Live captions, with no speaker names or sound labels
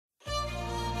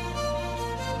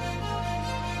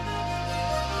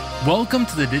Welcome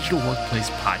to the Digital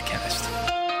Workplace Podcast.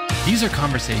 These are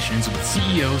conversations with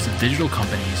CEOs of digital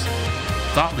companies,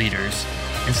 thought leaders,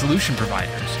 and solution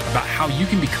providers about how you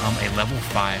can become a level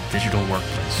 5 digital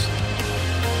workplace.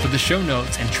 For the show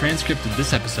notes and transcript of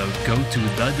this episode, go to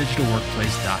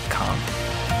thedigitalworkplace.com.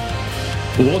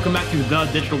 Well, welcome back to the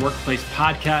Digital Workplace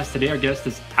Podcast. Today, our guest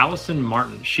is Alison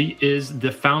Martin. She is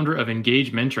the founder of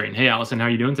Engage Mentoring. Hey, Alison, how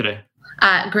are you doing today?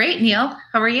 Great, Neil.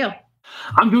 How are you?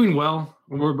 I'm doing well.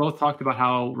 We're both talked about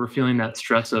how we're feeling that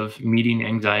stress of meeting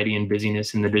anxiety and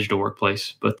busyness in the digital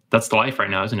workplace, but that's the life right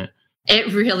now, isn't it?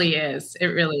 It really is. It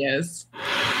really is.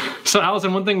 So,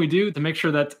 Alison, one thing we do to make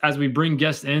sure that as we bring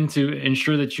guests in to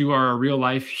ensure that you are a real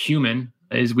life human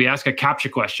is we ask a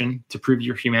CAPTCHA question to prove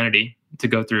your humanity to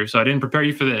go through. So I didn't prepare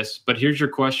you for this, but here's your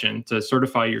question to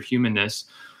certify your humanness.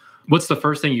 What's the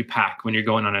first thing you pack when you're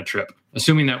going on a trip?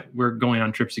 Assuming that we're going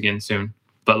on trips again soon,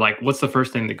 but what's the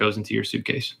first thing that goes into your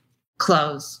suitcase?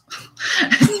 Clothes.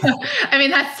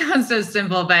 That sounds so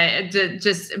simple, but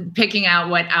just picking out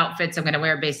what outfits I'm going to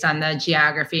wear based on the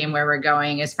geography and where we're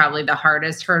going is probably the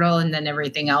hardest hurdle. And then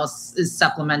everything else is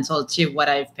supplemental to what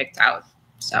I've picked out.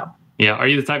 So, yeah. Are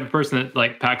you the type of person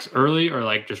that packs early or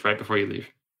just right before you leave?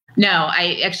 No,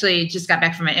 I actually just got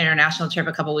back from an international trip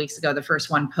a couple of weeks ago, the first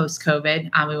one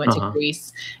post-COVID. We went to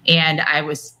Greece, and I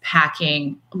was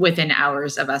packing within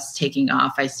hours of us taking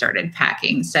off. I started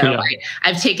packing. So yeah.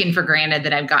 I've taken for granted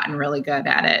that I've gotten really good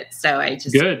at it. So I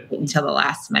just wait until the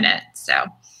last minute. So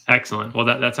excellent. Well,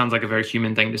 that sounds like a very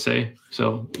human thing to say.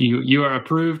 So you are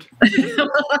approved.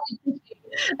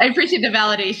 I appreciate the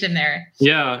validation there.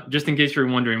 Yeah, just in case you're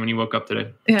wondering when you woke up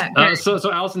today. Yeah. So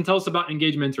Alison, tell us about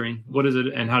Engage Mentoring. What is it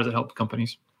and how does it help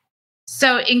companies?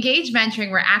 So Engage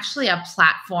Mentoring, we're actually a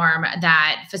platform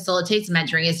that facilitates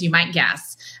mentoring, as you might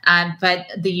guess. But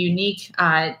the unique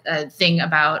thing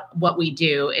about what we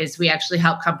do is we actually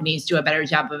help companies do a better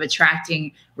job of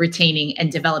attracting, retaining,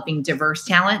 and developing diverse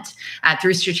talent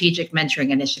through strategic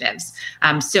mentoring initiatives.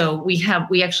 So we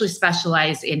actually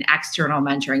specialize in external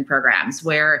mentoring programs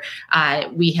where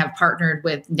we have partnered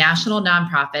with national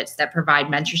nonprofits that provide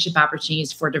mentorship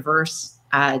opportunities for diverse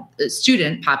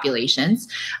student populations,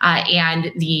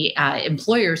 and the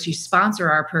employers who sponsor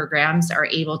our programs are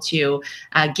able to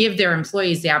give their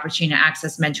employees the opportunity to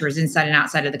access mentors inside and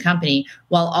outside of the company,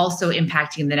 while also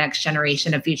impacting the next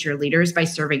generation of future leaders by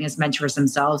serving as mentors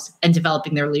themselves and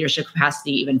developing their leadership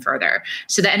capacity even further.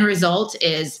 So the end result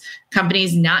is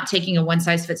companies not taking a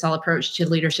one-size-fits-all approach to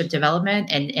leadership development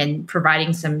and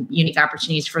providing some unique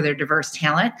opportunities for their diverse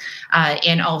talent,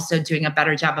 and also doing a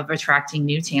better job of attracting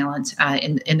new talent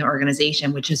in the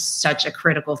organization, which is such a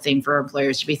critical thing for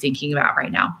employers to be thinking about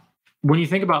right now. When you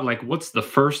think about what's the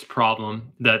first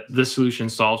problem that this solution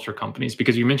solves for companies,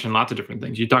 because you mentioned lots of different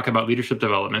things. You talk about leadership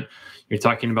development, you're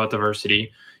talking about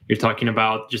diversity, you're talking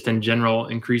about just in general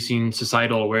increasing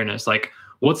societal awareness.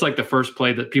 What's the first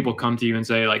play that people come to you and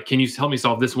say, can you help me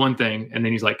solve this one thing? And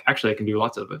then he's like, actually, I can do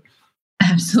lots of it.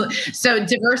 Absolutely. So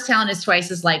diverse talent is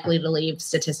twice as likely to leave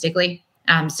statistically.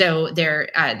 So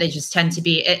they just tend to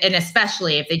be, and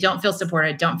especially if they don't feel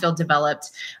supported, don't feel developed,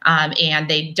 and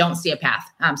they don't see a path.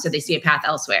 So they see a path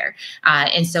elsewhere.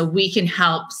 And so we can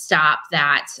help stop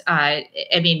that. And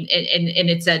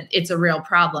it's a real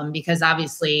problem because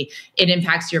obviously it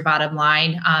impacts your bottom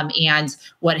line. And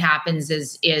what happens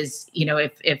is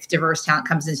if diverse talent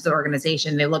comes into the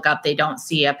organization, they look up, they don't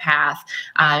see a path,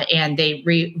 and they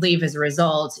leave as a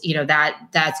result,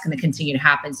 that's going to continue to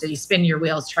happen. So you spin your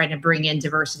wheels trying to bring in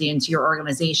diversity into your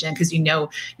organization because not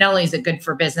only is it good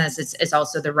for business, it's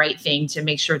also the right thing to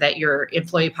make sure that your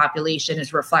employee population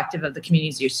is reflective of the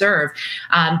communities you serve.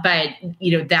 But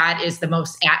that is the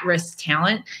most at-risk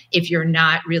talent if you're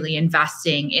not really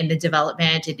investing in the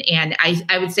development and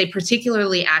I would say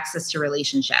particularly access to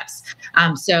relationships.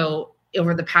 So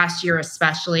over the past year,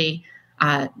 especially,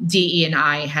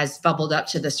 DE&I has bubbled up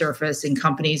to the surface in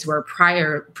companies where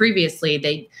previously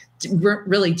they weren't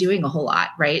really doing a whole lot,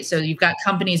 right? So you've got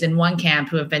companies in one camp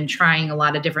who have been trying a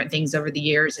lot of different things over the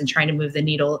years and trying to move the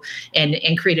needle and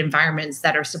create environments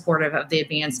that are supportive of the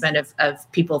advancement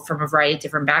of people from a variety of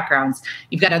different backgrounds.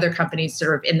 You've got other companies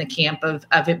sort of in the camp of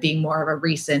it being more of a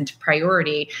recent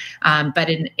priority. But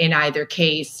in either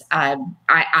case,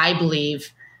 I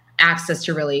believe access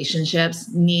to relationships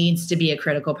needs to be a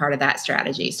critical part of that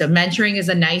strategy. So mentoring is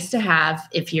a nice to have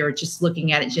if you're just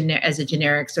looking at it as a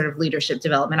generic sort of leadership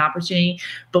development opportunity.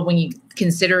 But when you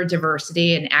consider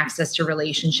diversity and access to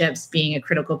relationships being a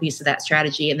critical piece of that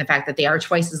strategy, and the fact that they are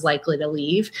twice as likely to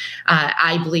leave,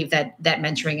 I believe that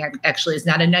mentoring actually is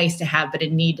not a nice to have, but a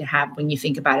need to have when you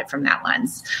think about it from that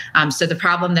lens. So the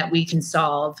problem that we can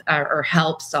solve or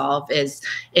help solve is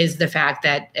the fact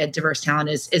that diverse talent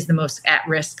is the most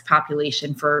at-risk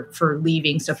population for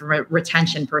leaving. So from a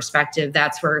retention perspective,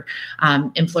 that's where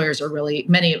many employers are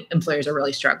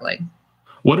really struggling.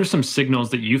 What are some signals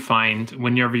that you find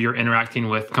whenever you're interacting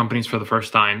with companies for the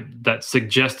first time that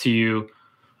suggest to you,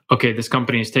 okay, this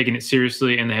company is taking it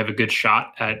seriously and they have a good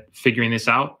shot at figuring this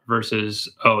out versus,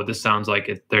 oh, this sounds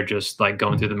like they're just like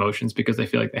going through the motions because they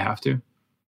feel like they have to?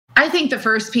 I think the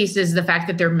first piece is the fact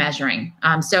that they're measuring.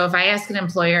 So if I ask an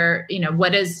employer,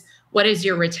 what is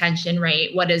your retention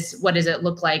rate? What does it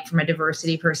look like from a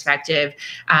diversity perspective?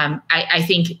 I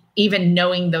think even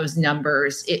knowing those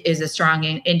numbers is a strong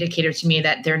indicator to me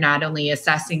that they're not only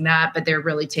assessing that, but they're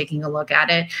really taking a look at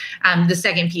it. The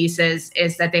second piece is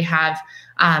that they have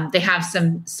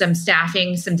some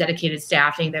staffing, some dedicated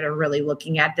staffing that are really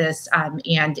looking at this,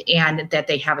 and that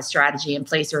they have a strategy in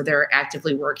place, or they're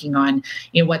actively working on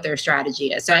what their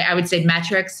strategy is. So I would say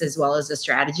metrics as well as the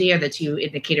strategy are the two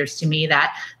indicators to me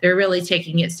that they're really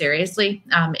taking it seriously,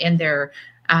 and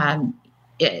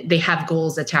they have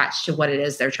goals attached to what it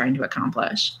is they're trying to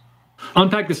accomplish.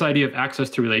 Unpack this idea of access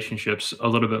to relationships a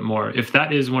little bit more. If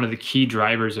that is one of the key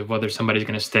drivers of whether somebody's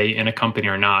going to stay in a company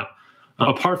or not,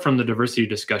 apart from the diversity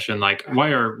discussion, like why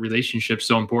are relationships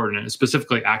so important, and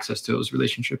specifically access to those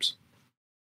relationships?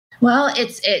 Well,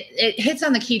 it hits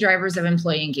on the key drivers of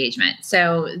employee engagement.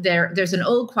 So there's an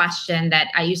old question that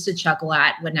I used to chuckle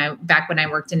at back when I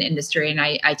worked in industry, and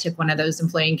I took one of those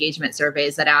employee engagement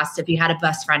surveys that asked if you had a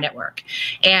best friend at work.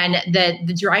 And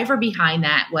the driver behind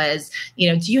that was,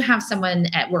 do you have someone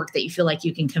at work that you feel like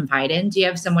you can confide in? Do you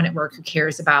have someone at work who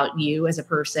cares about you as a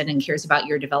person and cares about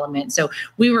your development? So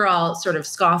we were all sort of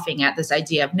scoffing at this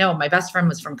idea of, no, my best friend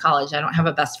was from college. I don't have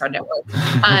a best friend at work.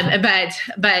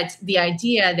 But the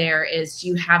idea there is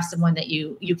you have someone that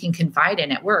you can confide in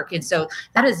at work. And so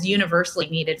that is universally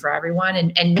needed for everyone.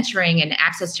 And mentoring and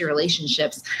access to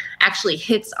relationships actually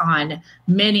hits on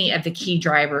many of the key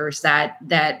drivers that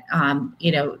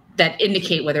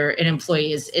indicate whether an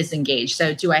employee is engaged.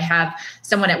 So do I have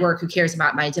someone at work who cares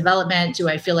about my development? Do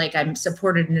I feel like I'm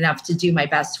supported enough to do my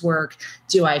best work?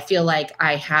 Do I feel like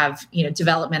I have,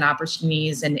 development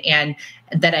opportunities and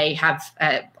that I have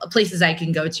places I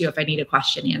can go to if I need a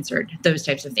question answered, those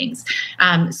types of things.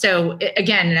 So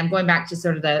again, and I'm going back to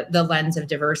sort of the lens of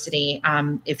diversity,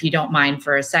 if you don't mind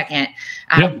for a second.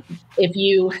 If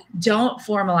you don't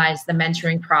formalize the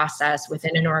mentoring process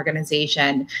within an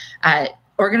organization,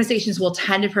 organizations will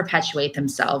tend to perpetuate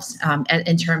themselves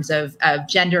in terms of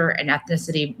gender and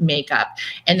ethnicity makeup.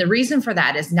 And the reason for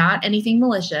that is not anything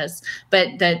malicious,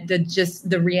 but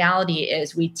the reality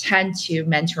is we tend to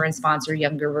mentor and sponsor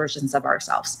younger versions of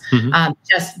ourselves,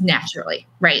 just naturally,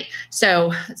 right?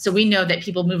 So we know that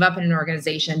people move up in an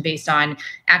organization based on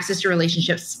access to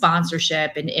relationships,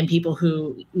 sponsorship, and people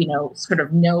who, sort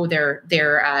of know their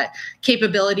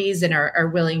capabilities and are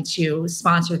willing to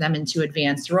sponsor them into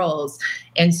advanced roles.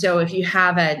 And so if you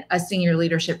have a senior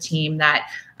leadership team that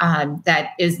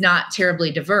is not terribly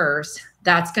diverse,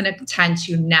 that's going to tend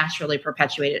to naturally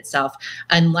perpetuate itself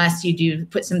unless you do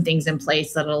put some things in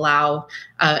place that allow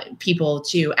people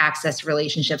to access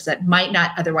relationships that might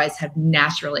not otherwise have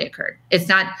naturally occurred. It's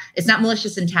not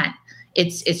malicious intent.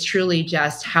 It's truly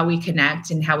just how we connect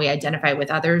and how we identify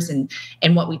with others and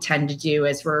what we tend to do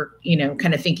as we're,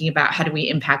 kind of thinking about how do we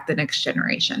impact the next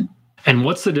generation. And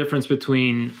what's the difference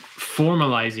between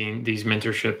formalizing these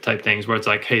mentorship type things where it's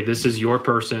like, hey, this is your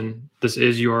person, this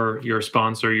is your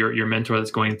sponsor, your mentor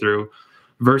that's going through,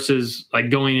 versus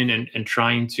like going in and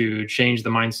trying to change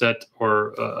the mindset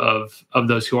or of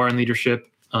those who are in leadership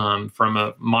from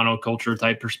a monoculture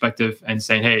type perspective and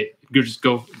saying, hey, you just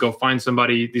go find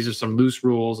somebody. These are some loose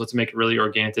rules. Let's make it really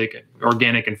organic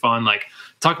and fun. Like,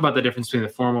 talk about the difference between the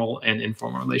formal and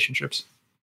informal relationships.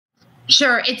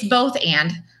 Sure, it's both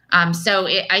and.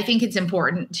 I think it's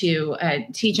important to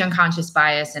teach unconscious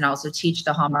bias and also teach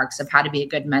the hallmarks of how to be a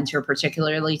good mentor,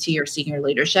 particularly to your senior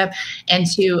leadership, and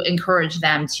to encourage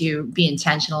them to be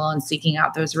intentional in seeking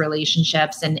out those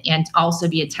relationships and also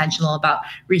be intentional about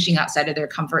reaching outside of their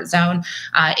comfort zone.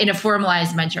 In a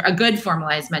good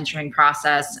formalized mentoring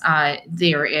process,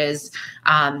 there is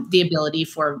the ability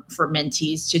for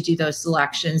mentees to do those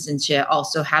selections and to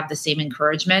also have the same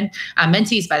encouragement.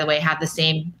 Mentees, by the way, have the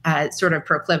same sort of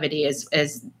proclivity proclivity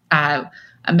is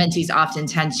mentees often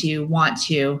tend to want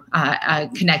to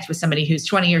connect with somebody who's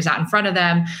 20 years out in front of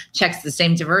them, checks the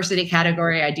same diversity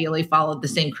category, ideally followed the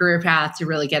same career path to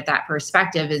really get that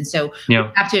perspective. And so we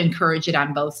have to encourage it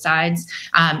on both sides.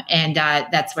 And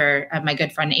that's where my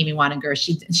good friend Amy Waninger,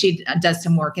 she does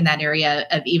some work in that area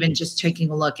of even just taking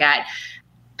a look at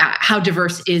how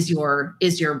diverse is your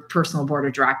personal board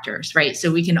of directors, right?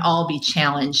 So we can all be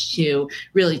challenged to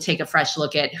really take a fresh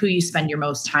look at who you spend your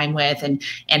most time with and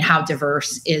how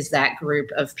diverse is that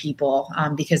group of people.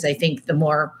 Because I think the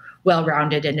more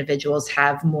well-rounded individuals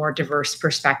have more diverse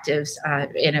perspectives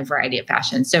in a variety of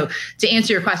fashions. So to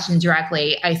answer your question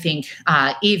directly, I think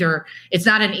it's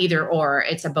not an either or,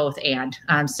 it's a both and.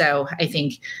 So I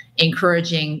think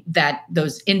encouraging that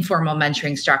those informal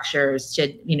mentoring structures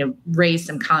to raise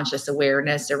some conscious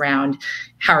awareness around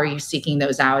how are you seeking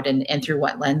those out and through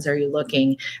what lens are you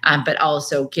looking, but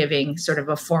also giving sort of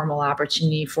a formal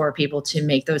opportunity for people to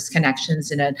make those connections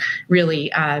in a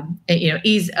really an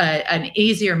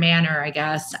easier manner, I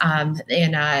guess,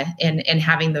 in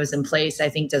having those in place, I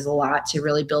think does a lot to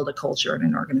really build a culture in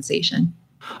an organization.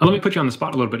 Let me put you on the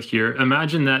spot a little bit here.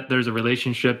 Imagine that there's a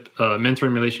relationship, a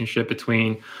mentoring relationship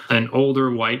between an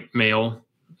older white male,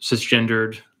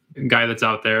 cisgendered guy that's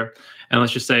out there, and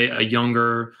let's just say a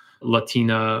younger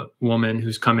Latina woman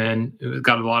who's come in, who's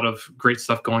got a lot of great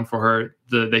stuff going for her.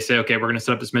 They say, okay, we're going to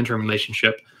set up this mentoring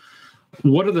relationship.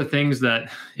 What are the things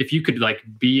that, if you could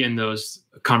be in those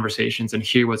conversations and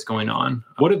hear what's going on,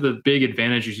 what are the big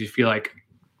advantages you feel like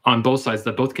on both sides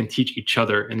that both can teach each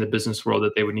other in the business world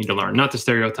that they would need to learn? Not to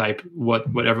stereotype what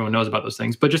everyone knows about those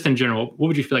things, but just in general, what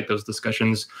would you feel like those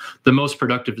discussions, the most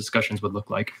productive discussions, would look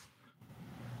like?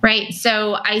 Right.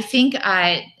 So I think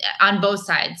on both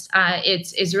sides,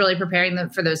 it's really preparing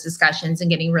them for those discussions and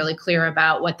getting really clear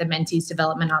about what the mentee's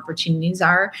development opportunities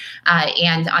are.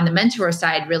 And on the mentor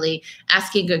side, really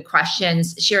asking good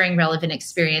questions, sharing relevant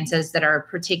experiences that are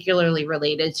particularly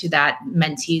related to that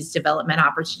mentee's development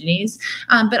opportunities,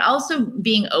 but also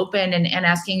being open and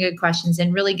asking good questions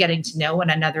and really getting to know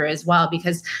one another as well.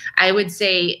 Because I would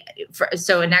say,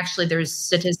 and actually there's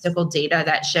statistical data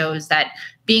that shows that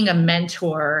being a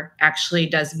mentor actually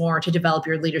does more to develop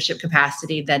your leadership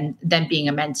capacity than being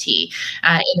a mentee.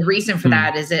 And the reason for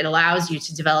that is it allows you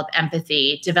to develop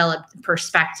empathy, develop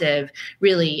perspective,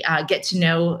 really get to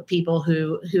know people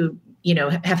who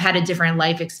have had a different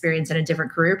life experience and a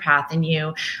different career path than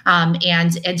you,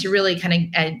 and to really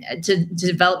kind of to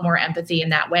develop more empathy in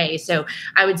that way. So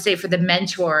I would say for the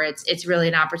mentor, it's really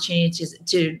an opportunity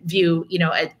to view,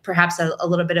 perhaps a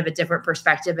little bit of a different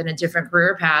perspective and a different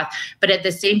career path. But at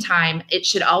the same time, it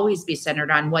should always be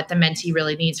centered on what the mentee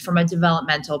really needs from a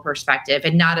developmental perspective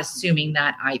and not assuming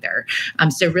that either.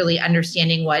 So really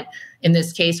understanding in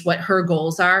this case, what her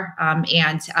goals are,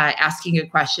 and asking good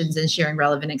questions and sharing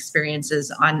relevant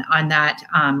experiences on that,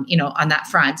 on that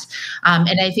front.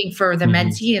 And I think for the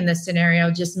mentee in this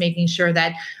scenario, just making sure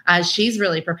that she's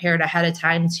really prepared ahead of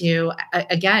time to,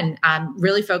 again,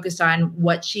 really focus on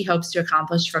what she hopes to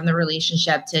accomplish from the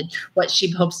relationship, to what she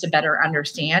hopes to better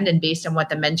understand, and based on what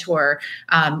the mentor,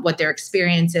 what their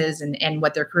experience is and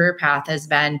what their career path has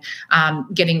been,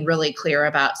 getting really clear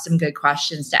about some good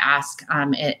questions to ask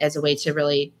as a way to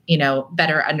really,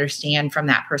 better understand from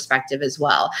that perspective as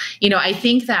well. I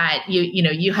think that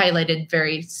you highlighted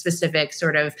very specific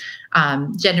sort of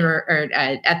gender or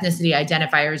ethnicity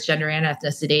identifiers, gender and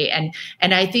ethnicity.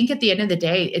 And I think at the end of the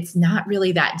day, it's not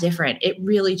really that different. It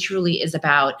really truly is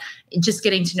about just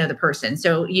getting to know the person.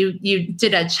 So you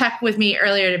did a check with me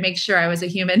earlier to make sure I was a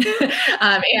human.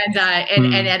 And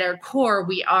at our core,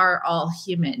 we are all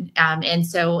human. And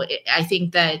so I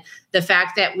think that the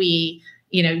fact that we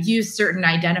use certain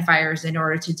identifiers in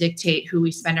order to dictate who we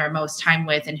spend our most time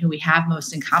with and who we have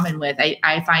most in common with.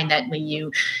 I find that when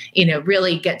you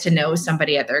really get to know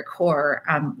somebody at their core,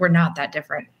 we're not that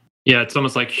different. Yeah, it's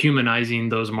almost like humanizing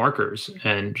those markers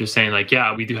and just saying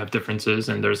we do have differences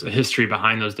and there's a history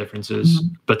behind those differences,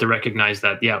 but to recognize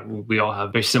that, we all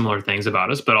have very similar things about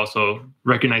us, but also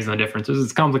recognizing the differences.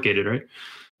 It's complicated, right?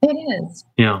 It is.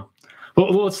 Yeah.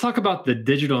 Well, let's talk about the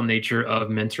digital nature of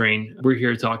mentoring. We're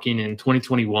here talking in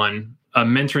 2021. A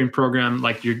mentoring program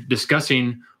like you're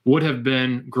discussing would have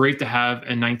been great to have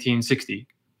in 1960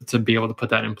 to be able to put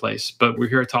that in place. But we're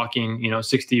here talking,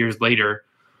 60 years later.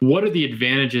 What are the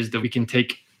advantages that we can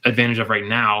take advantage of right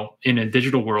now in a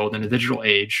digital world, in a digital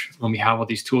age, when we have all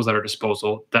these tools at our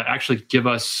disposal that actually give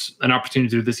us an opportunity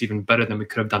to do this even better than we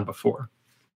could have done before?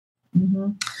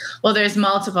 Mhm. Well, there's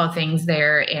multiple things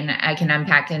there, and I can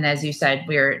unpack. And as you said,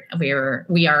 we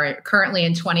are currently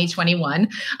in 2021,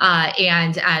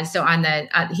 and so on the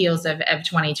heels of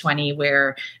 2020,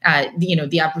 where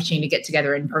the opportunity to get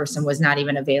together in person was not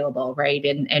even available, right?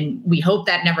 And we hope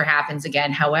that never happens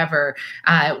again. However,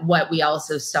 what we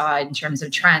also saw in terms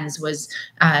of trends was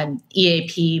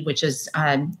EAP, which is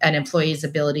an employee's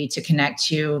ability to connect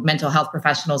to mental health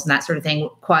professionals and that sort of thing.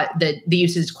 The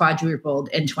usage quadrupled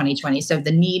in 2020. So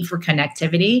the need for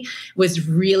connectivity was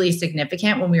really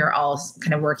significant when we were all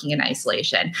kind of working in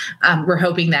isolation. We're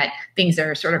hoping that things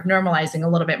are sort of normalizing a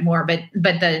little bit more, but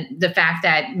the fact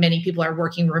that many people are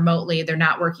working remotely, they're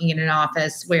not working in an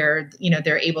office where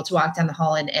they're able to walk down the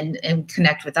hall and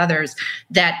connect with others.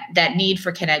 That need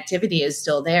for connectivity is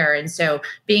still there, and so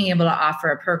being able to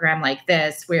offer a program like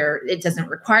this where it doesn't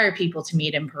require people to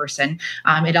meet in person,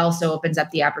 it also opens up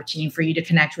the opportunity for you to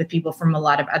connect with people from a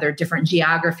lot of other different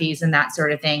geographies and that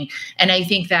sort of thing. And I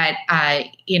think that,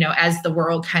 as the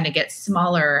world kind of gets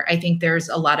smaller, I think there's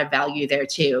a lot of value there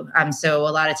too. So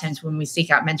a lot of times when we seek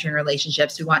out mentoring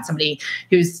relationships, we want somebody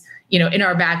who's in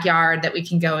our backyard that we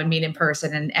can go and meet in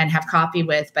person and have coffee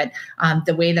with. But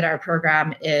the way that our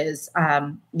program is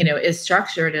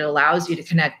structured, it allows you to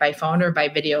connect by phone or by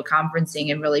video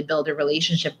conferencing and really build a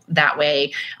relationship that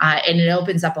way. And it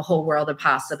opens up a whole world of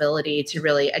possibility to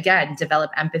really, again,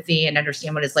 develop empathy and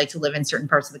understand what it's like to live in certain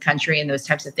parts of the country and those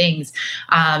types of things.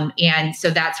 And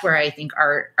so that's where I think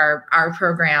our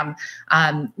program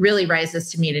really rises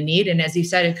to meet a need. And as you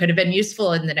said, it could have been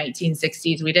useful in the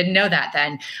 1960s. We didn't know that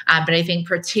then. But I think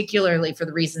particularly for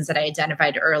the reasons that I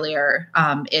identified earlier,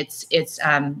 it's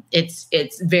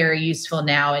very useful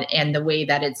now, and the way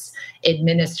that it's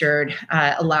administered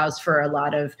allows for a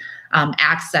lot of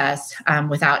access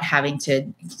without having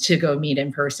to go meet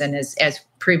in person as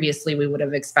previously we would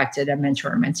have expected a mentor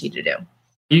or mentee to do.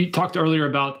 You talked earlier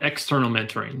about external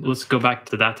mentoring. Let's go back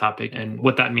to that topic and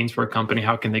what that means for a company.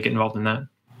 How can they get involved in that?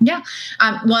 Yeah.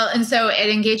 Well, and so at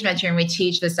Engage Mentoring, we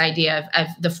teach this idea of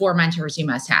the 4 mentors you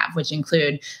must have, which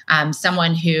include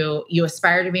someone who you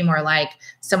aspire to be more like,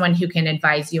 someone who can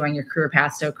advise you on your career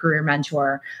path, so a career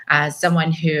mentor,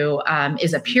 someone who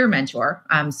is a peer mentor.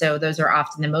 So those are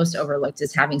often the most overlooked,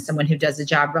 is having someone who does a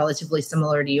job relatively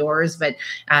similar to yours, but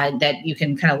that you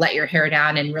can kind of let your hair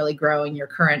down and really grow in your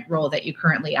current role that you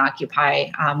currently occupy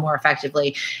more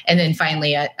effectively. And then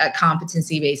finally, a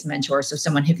competency-based mentor, so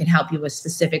someone who can help you with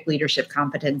specific leadership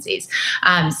competencies.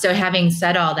 So having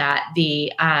said all that,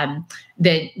 the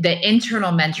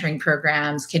internal mentoring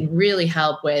programs can really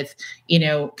help with,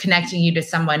 connecting you to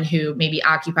someone who maybe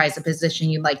occupies a position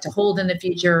you'd like to hold in the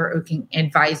future, or who can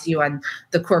advise you on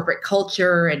the corporate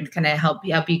culture and kind of help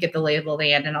you get the lay of the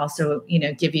land, and also,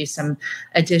 give you some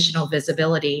additional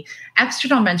visibility.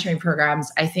 External mentoring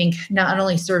programs, I think, not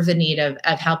only serve the need of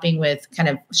helping with kind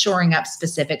of shoring up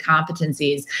specific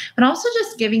competencies, but also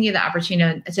just giving you the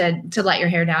opportunity to let your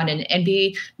hair down and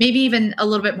be maybe even a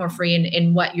little bit more free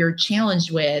in what you're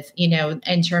challenged with,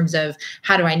 in terms of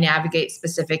how do I navigate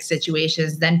specific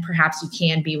situations, then perhaps you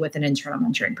can be with an internal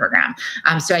mentoring program.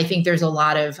 So I think there's a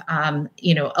lot of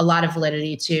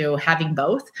validity to having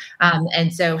both.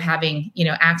 And so having,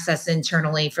 access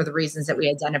internally for the reasons that we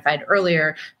identified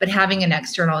earlier, but having an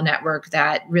external network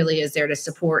that really is there to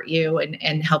support you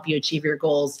and help you achieve your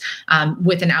goals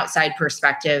with an outside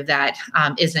perspective that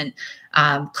isn't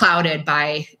clouded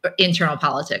by internal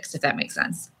politics, if that makes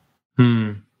sense.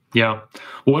 Yeah.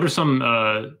 What are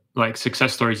some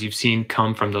success stories you've seen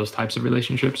come from those types of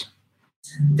relationships?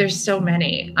 There's so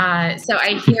many. So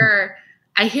I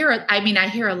hear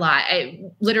a lot. I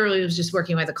literally was just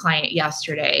working with a client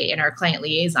yesterday, and our client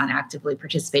liaison actively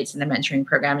participates in the mentoring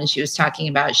program. And she was talking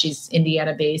about, she's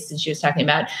Indiana based, and she was talking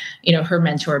about, her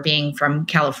mentor being from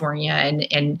California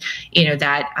and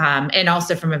that, and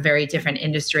also from a very different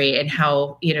industry, and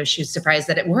how, she was surprised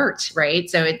that it worked. Right.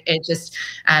 So it just,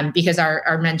 because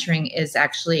our mentoring is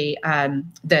actually,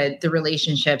 the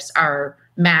relationships are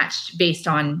matched based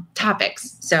on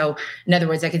topics. So in other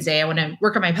words, I can say, I want to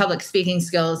work on my public speaking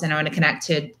skills, and I want to connect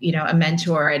to, a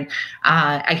mentor. And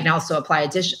I can also apply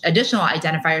additional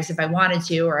identifiers if I wanted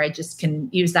to, or I just can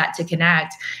use that to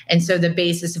connect. And so the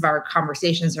basis of our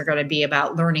conversations are going to be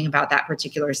about learning about that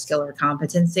particular skill or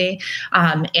competency.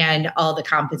 And all the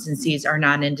competencies are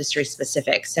non-industry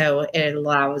specific. So it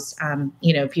allows,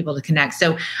 people to connect.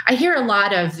 So I hear a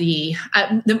lot of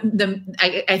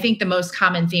I think the most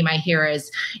common theme I hear is,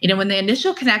 when the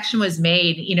initial connection was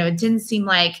made, it didn't seem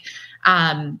like,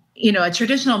 a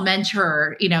traditional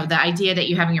mentor, the idea that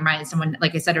you have in your mind is someone,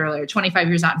 like I said earlier, 25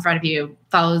 years out in front of you,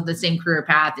 follows the same career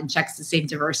path and checks the same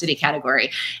diversity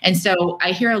category. And so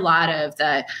I hear a lot of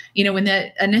when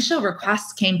the initial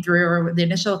request came through or the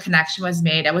initial connection was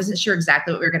made, I wasn't sure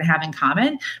exactly what we were going to have in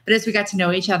common. But as we got to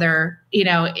know each other,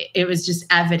 it was just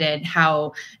evident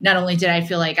how not only did I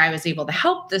feel like I was able to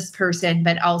help this person,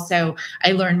 but also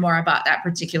I learned more about that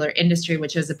particular industry,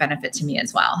 which was a benefit to me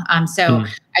as well.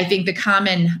 I think the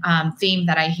common theme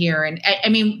that I hear, and I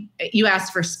mean, you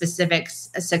asked for specific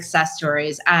success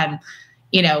stories.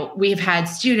 We've had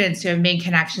students who have made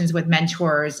connections with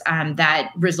mentors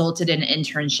that resulted in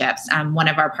internships. One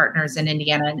of our partners in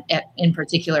Indiana in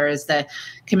particular is the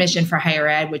Commission for Higher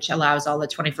Ed, which allows all the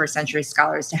 21st century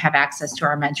scholars to have access to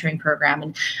our mentoring program.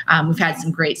 And we've had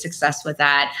some great success with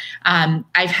that.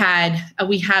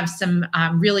 We have some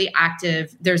really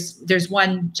active, there's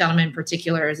one gentleman in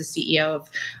particular as a CEO of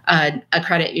a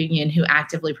credit union who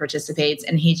actively participates,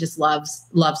 and he just loves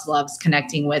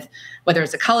connecting with, whether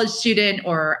it's a college student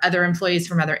or other employees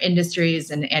from other industries,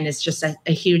 and is just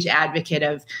a huge advocate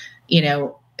of,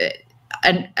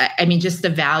 and I mean, just the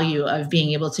value of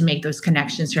being able to make those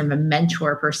connections from a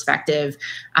mentor perspective,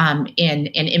 and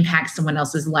impact someone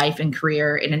else's life and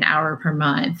career in an hour per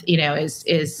month,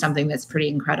 is something that's pretty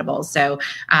incredible. So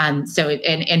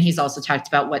he's also talked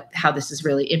about how this has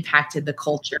really impacted the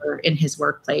culture in his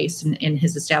workplace and in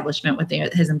his establishment with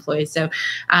his employees. So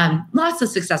lots of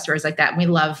success stories like that. And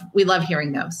we love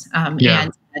hearing those.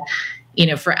 And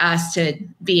for us to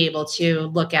be able to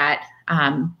look at,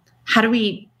 how do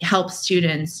we help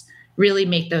students really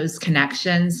make those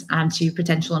connections to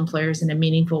potential employers in a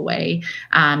meaningful way,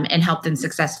 and help them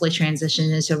successfully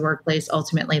transition into the workplace?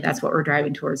 Ultimately, that's what we're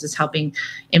driving towards, is helping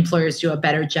employers do a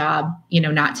better job,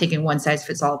 not taking one size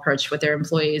fits all approach with their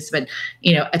employees, but,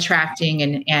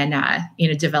 attracting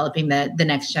and developing the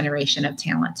next generation of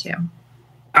talent too.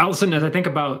 Alison, as I think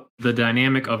about the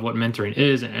dynamic of what mentoring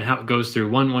is and how it goes through,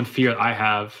 one fear I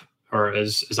have, or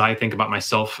as I think about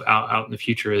myself out in the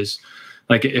future, is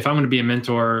like, if I'm going to be a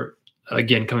mentor,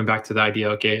 again, coming back to the idea,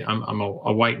 okay, I'm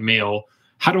a white male,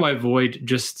 how do I avoid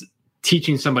just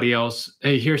teaching somebody else,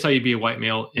 hey, here's how you be a white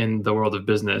male in the world of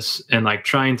business, and like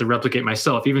trying to replicate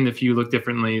myself, even if you look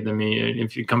differently than me,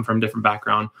 if you come from a different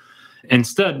background.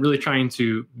 Instead, really trying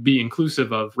to be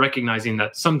inclusive of recognizing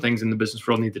that some things in the business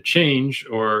world need to change,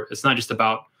 or it's not just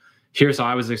about, here's how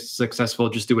I was successful,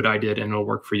 just do what I did and it'll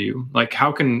work for you. Like,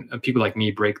 how can people like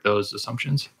me break those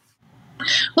assumptions?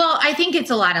 Well, I think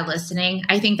it's a lot of listening.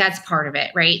 I think that's part of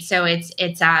it, right? So it's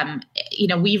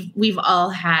we've all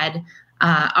had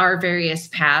our various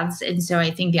paths. And so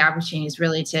I think the opportunity is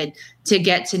really to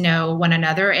get to know one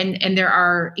another. And there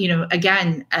are,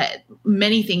 again,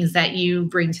 many things that you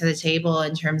bring to the table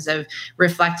in terms of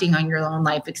reflecting on your own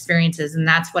life experiences. And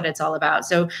that's what it's all about.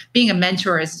 So being a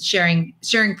mentor is sharing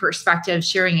perspectives,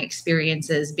 sharing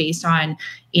experiences based on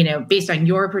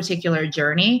your particular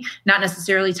journey, not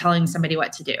necessarily telling somebody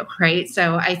what to do. Right.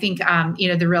 So I think,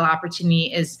 the real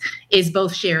opportunity is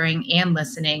both sharing and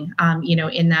listening,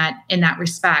 in that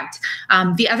respect.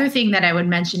 The other thing that I would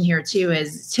mention here too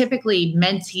is typically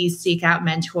mentees seek out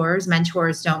mentors.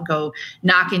 Mentors don't go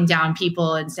knocking down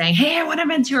people and saying, hey, I want to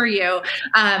mentor you.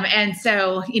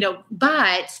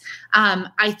 But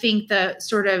I think the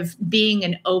sort of being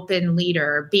an open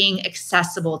leader, being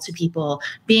accessible to people,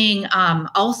 being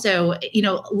also,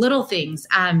 little things.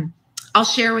 I'll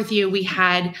share with you, we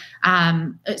partner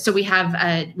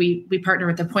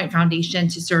with the Point Foundation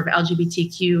to serve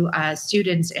LGBTQ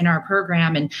students in our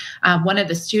program. And one of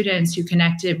the students who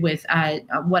connected with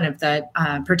one of the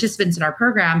participants in our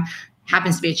program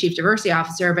happens to be a chief diversity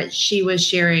officer, but she was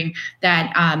sharing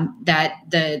that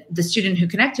the student who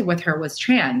connected with her was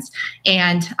trans,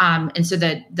 and so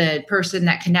the person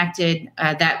that connected,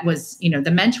 that was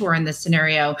the mentor in this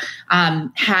scenario,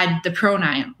 had the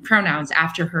pronouns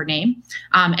after her name,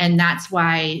 and that's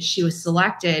why she was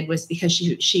selected, was because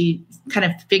she kind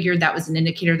of figured that was an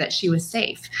indicator that she was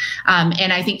safe,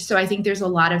 and I think there's a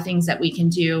lot of things that we can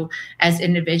do as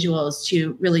individuals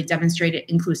to really demonstrate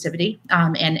inclusivity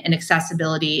and accessibility,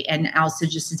 and also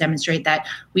just to demonstrate that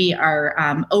we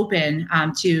are open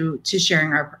to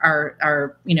sharing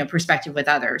our perspective with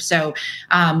others. So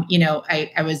I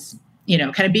was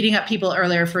kind of beating up people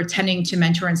earlier for tending to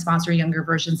mentor and sponsor younger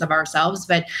versions of ourselves,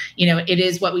 but it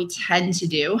is what we tend to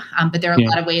do. But there are a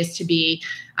lot of ways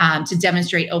to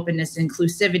demonstrate openness and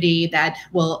inclusivity that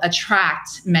will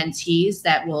attract mentees,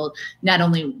 that will not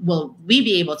only will we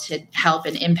be able to help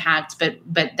and impact,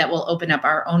 but that will open up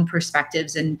our own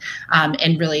perspectives and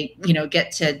really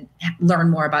get to learn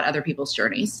more about other people's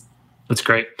journeys. That's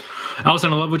great.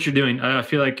 Alison, I love what you're doing. I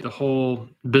feel like the whole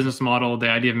business model, the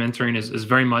idea of mentoring is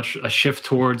very much a shift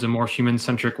towards a more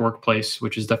human-centric workplace,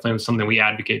 which is definitely something we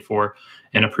advocate for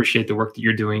and appreciate the work that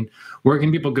you're doing. Where can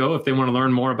people go if they want to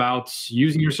learn more about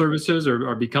using your services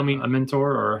or becoming a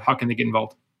mentor, or how can they get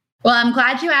involved? Well, I'm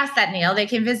glad you asked that, Neil. They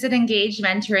can visit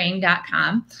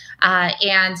engagementoring.com.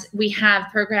 And we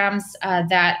have programs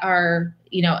that are,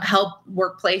 help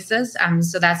workplaces.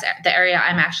 So that's the area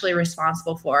I'm actually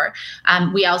responsible for.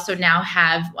 We also now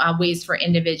have ways for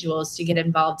individuals to get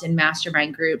involved in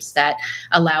mastermind groups that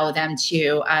allow them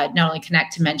to not only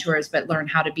connect to mentors, but learn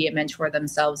how to be a mentor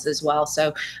themselves as well.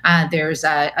 So there's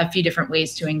a few different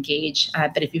ways to engage.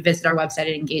 But if you visit our website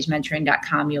at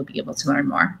engagementoring.com, you'll be able to learn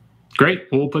more. Great.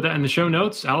 We'll put that in the show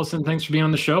notes. Alison, thanks for being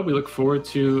on the show. We look forward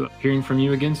to hearing from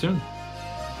you again soon.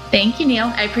 Thank you, Neil.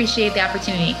 I appreciate the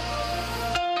opportunity.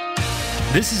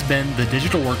 This has been the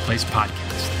Digital Workplace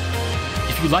Podcast.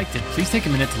 If you liked it, please take a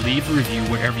minute to leave a review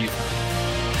wherever you found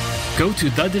it. Go to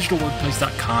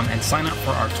thedigitalworkplace.com and sign up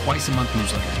for our twice-a-month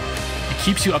newsletter. It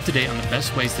keeps you up to date on the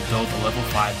best ways to build a Level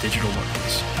 5 digital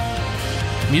workplace.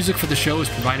 Music for the show is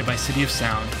provided by City of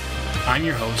Sound. I'm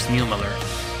your host, Neil Miller.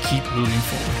 Keep moving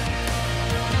forward.